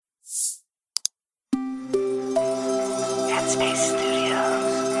Headspace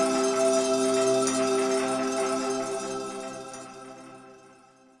Studios.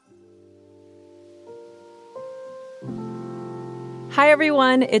 Hi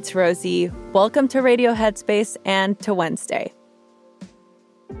everyone, it's Rosie. Welcome to Radio Headspace and to Wednesday.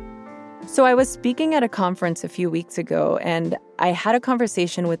 So I was speaking at a conference a few weeks ago, and I had a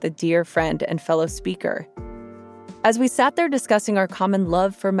conversation with a dear friend and fellow speaker. As we sat there discussing our common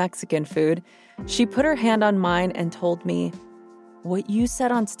love for Mexican food, she put her hand on mine and told me, "What you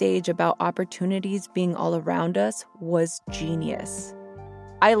said on stage about opportunities being all around us was genius."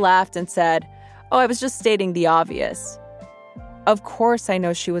 I laughed and said, "Oh, I was just stating the obvious." Of course, I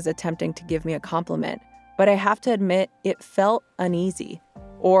know she was attempting to give me a compliment, but I have to admit it felt uneasy,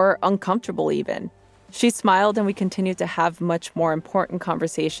 or uncomfortable even. She smiled and we continued to have much more important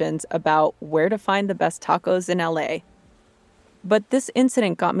conversations about where to find the best tacos in LA. But this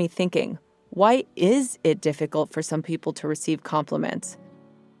incident got me thinking, why is it difficult for some people to receive compliments?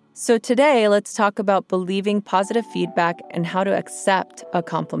 So today, let's talk about believing positive feedback and how to accept a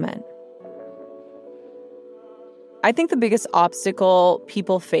compliment. I think the biggest obstacle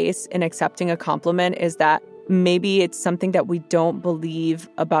people face in accepting a compliment is that maybe it's something that we don't believe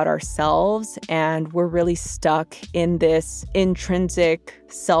about ourselves, and we're really stuck in this intrinsic,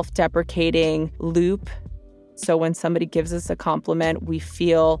 self-deprecating loop. So when somebody gives us a compliment, we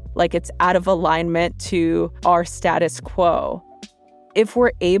feel like it's out of alignment to our status quo. If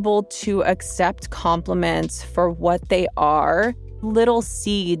we're able to accept compliments for what they are, little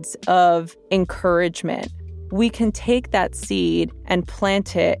seeds of encouragement, we can take that seed and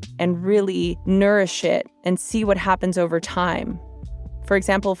plant it and really nourish it and see what happens over time. For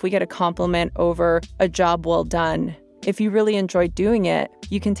example, if we get a compliment over a job well done, if you really enjoy doing it,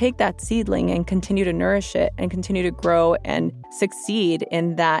 you can take that seedling and continue to nourish it and continue to grow and succeed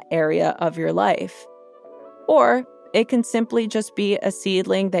in that area of your life. Or it can simply just be a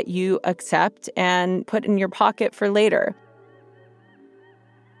seedling that you accept and put in your pocket for later.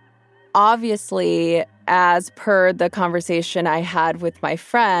 Obviously, as per the conversation I had with my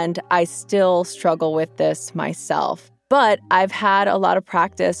friend, I still struggle with this myself. But I've had a lot of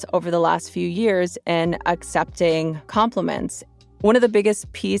practice over the last few years in accepting compliments. One of the biggest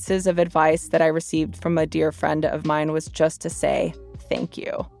pieces of advice that I received from a dear friend of mine was just to say thank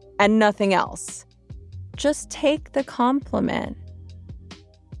you and nothing else. Just take the compliment.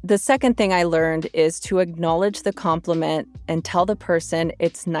 The second thing I learned is to acknowledge the compliment and tell the person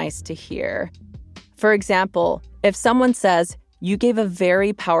it's nice to hear. For example, if someone says, "You gave a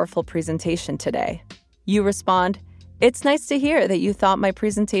very powerful presentation today," you respond, "It's nice to hear that you thought my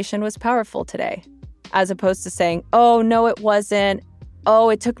presentation was powerful today," as opposed to saying, "Oh, no, it wasn't. Oh,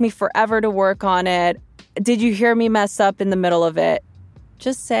 it took me forever to work on it. Did you hear me mess up in the middle of it?"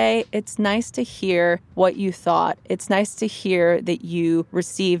 Just say, "It's nice to hear what you thought. It's nice to hear that you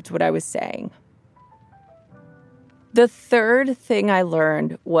received what I was saying." The third thing I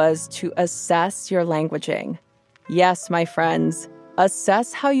learned was to assess your languaging. Yes, my friends,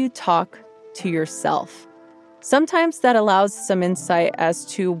 assess how you talk to yourself. Sometimes that allows some insight as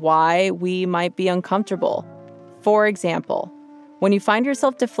to why we might be uncomfortable. For example, when you find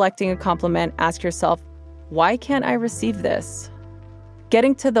yourself deflecting a compliment, ask yourself, "Why can't I receive this?"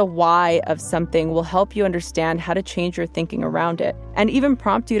 Getting to the why of something will help you understand how to change your thinking around it and even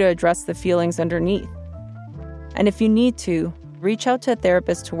prompt you to address the feelings underneath. And if you need to, reach out to a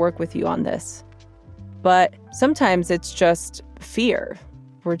therapist to work with you on this. But sometimes it's just fear.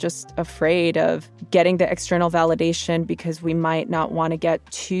 We're just afraid of getting the external validation because we might not want to get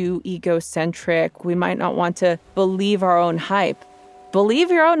too egocentric. We might not want to believe our own hype.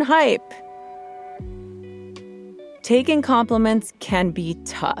 Believe your own hype. Taking compliments can be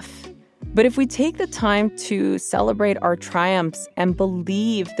tough. But if we take the time to celebrate our triumphs and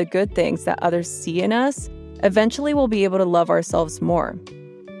believe the good things that others see in us, eventually we'll be able to love ourselves more.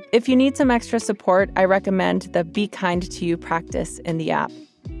 If you need some extra support, I recommend the Be Kind to You practice in the app.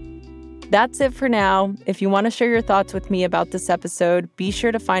 That's it for now. If you want to share your thoughts with me about this episode, be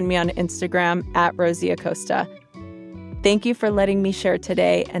sure to find me on Instagram at Rosie Acosta. Thank you for letting me share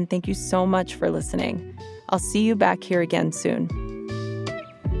today, and thank you so much for listening. I'll see you back here again soon.